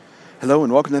Hello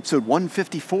and welcome to episode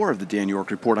 154 of the Dan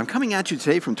York Report. I'm coming at you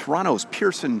today from Toronto's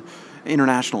Pearson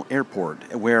International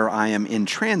Airport, where I am in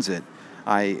transit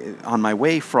on my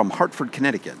way from Hartford,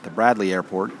 Connecticut, the Bradley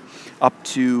Airport, up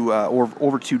to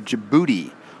over to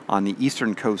Djibouti on the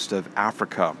eastern coast of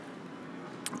Africa.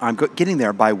 I'm getting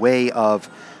there by way of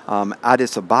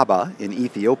Addis Ababa in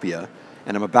Ethiopia,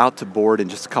 and I'm about to board in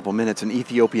just a couple minutes an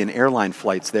Ethiopian airline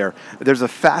flights there. There's a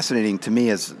fascinating, to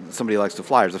me as somebody who likes to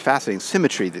fly, there's a fascinating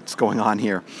symmetry that's going on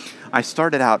here. I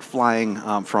started out flying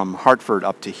from Hartford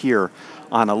up to here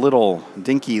on a little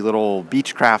dinky little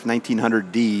Beechcraft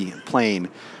 1900D plane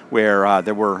where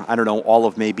there were, all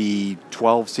of maybe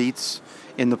 12 seats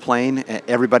in the plane.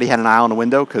 Everybody had an aisle and a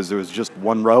window because there was just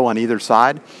one row on either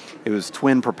side. It was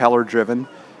twin propeller driven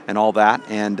and all that.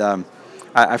 And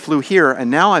I flew here, and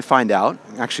now I find out,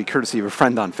 actually courtesy of a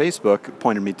friend on Facebook,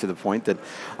 pointed me to the point that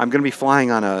I'm going to be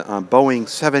flying on a Boeing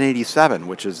 787,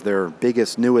 which is their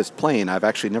biggest, newest plane. I've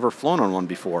actually never flown on one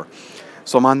before.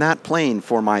 So I'm on that plane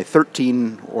for my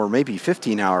 13 or maybe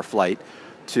 15-hour flight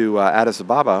to Addis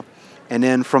Ababa. And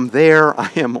then from there,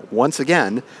 I am once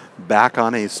again back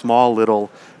on a small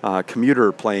little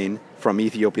commuter plane from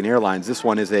Ethiopian Airlines. This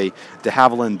one is a de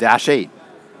Havilland Dash 8.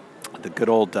 The good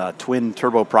old twin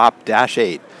turboprop Dash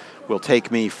 8 will take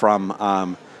me from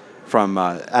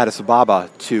Addis Ababa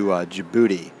to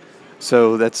Djibouti.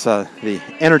 So that's the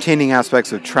entertaining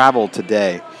aspects of travel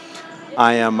today.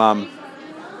 I'm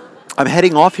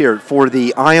heading off here for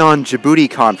the ION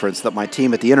Djibouti conference that my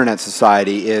team at the Internet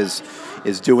Society is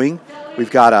doing.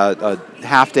 We've got a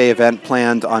half-day event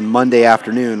planned on Monday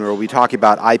afternoon where we'll be talking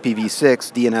about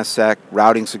IPv6, DNSSEC,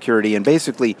 routing security, and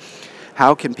basically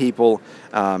how can people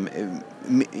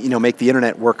make the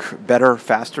internet work better,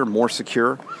 faster, more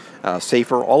secure,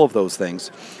 safer, all of those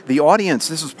things. The audience,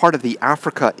 this is part of the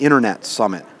Africa Internet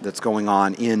Summit that's going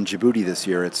on in Djibouti this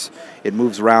year. It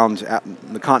moves around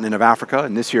the continent of Africa,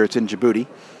 and this year it's in Djibouti.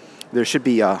 There should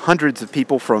be hundreds of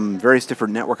people from various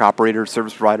different network operators,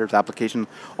 service providers, application,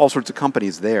 all sorts of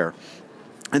companies there.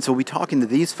 And so we'll be talking to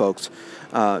these folks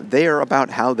there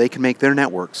about how they can make their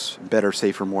networks better,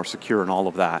 safer, more secure, and all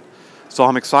of that. So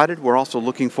I'm excited. We're also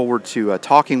looking forward to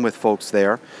talking with folks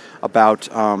there about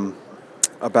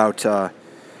what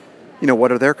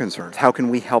are their concerns? How can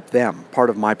we help them? Part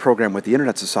of my program with the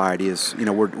Internet Society is,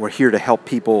 we're here to help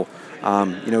people,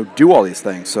 do all these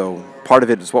things. So part of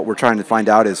it is what we're trying to find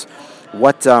out is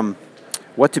what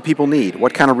do people need?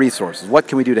 What kind of resources? What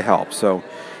can we do to help? So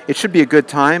it should be a good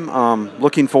time.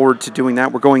 Looking forward to doing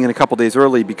that. We're going in a couple days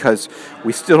early because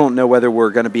we still don't know whether we're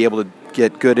going to be able to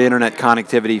get good internet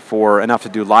connectivity for enough to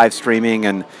do live streaming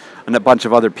and a bunch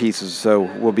of other pieces. So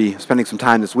we'll be spending some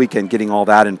time this weekend getting all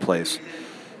that in place.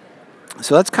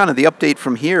 So that's kind of the update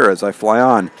from here as I fly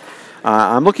on.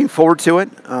 I'm looking forward to it.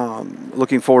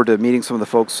 Looking forward to meeting some of the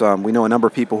folks. We know a number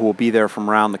of people who will be there from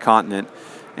around the continent,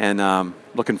 and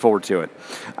looking forward to it.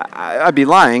 I'd be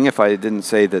lying if I didn't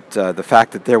say that the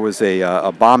fact that there was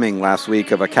a bombing last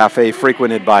week of a cafe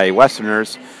frequented by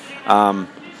Westerners,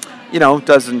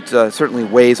 doesn't certainly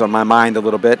weighs on my mind a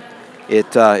little bit.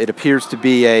 It appears to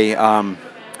be an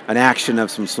action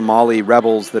of some Somali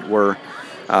rebels that were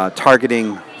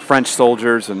targeting French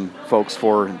soldiers and folks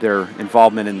for their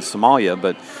involvement in Somalia.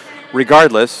 But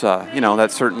regardless,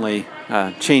 that certainly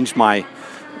changed my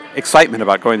excitement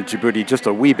about going to Djibouti just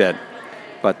a wee bit.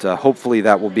 But hopefully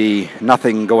that will be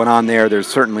nothing going on there. There's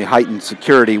certainly heightened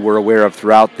security we're aware of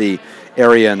throughout the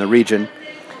area and the region.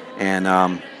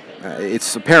 And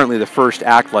it's apparently the first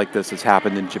act like this has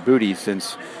happened in Djibouti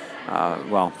since,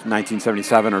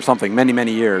 1977 or something, many,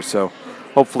 many years. So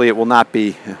hopefully it'll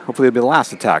be the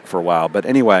last attack for a while. But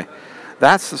anyway,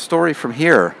 that's the story from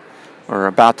here. We're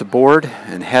about to board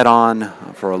and head on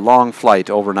for a long flight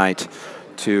overnight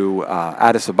to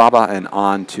Addis Ababa and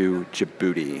on to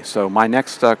Djibouti. So my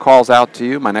next calls out to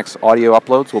you, my next audio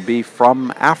uploads will be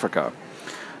from Africa.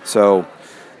 So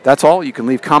that's all. You can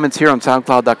leave comments here on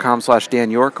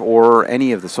soundcloud.com/Dan York or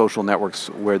any of the social networks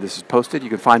where this is posted. You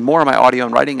can find more of my audio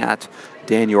and writing at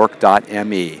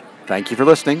danyork.me. Thank you for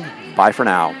listening. Bye for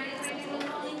now.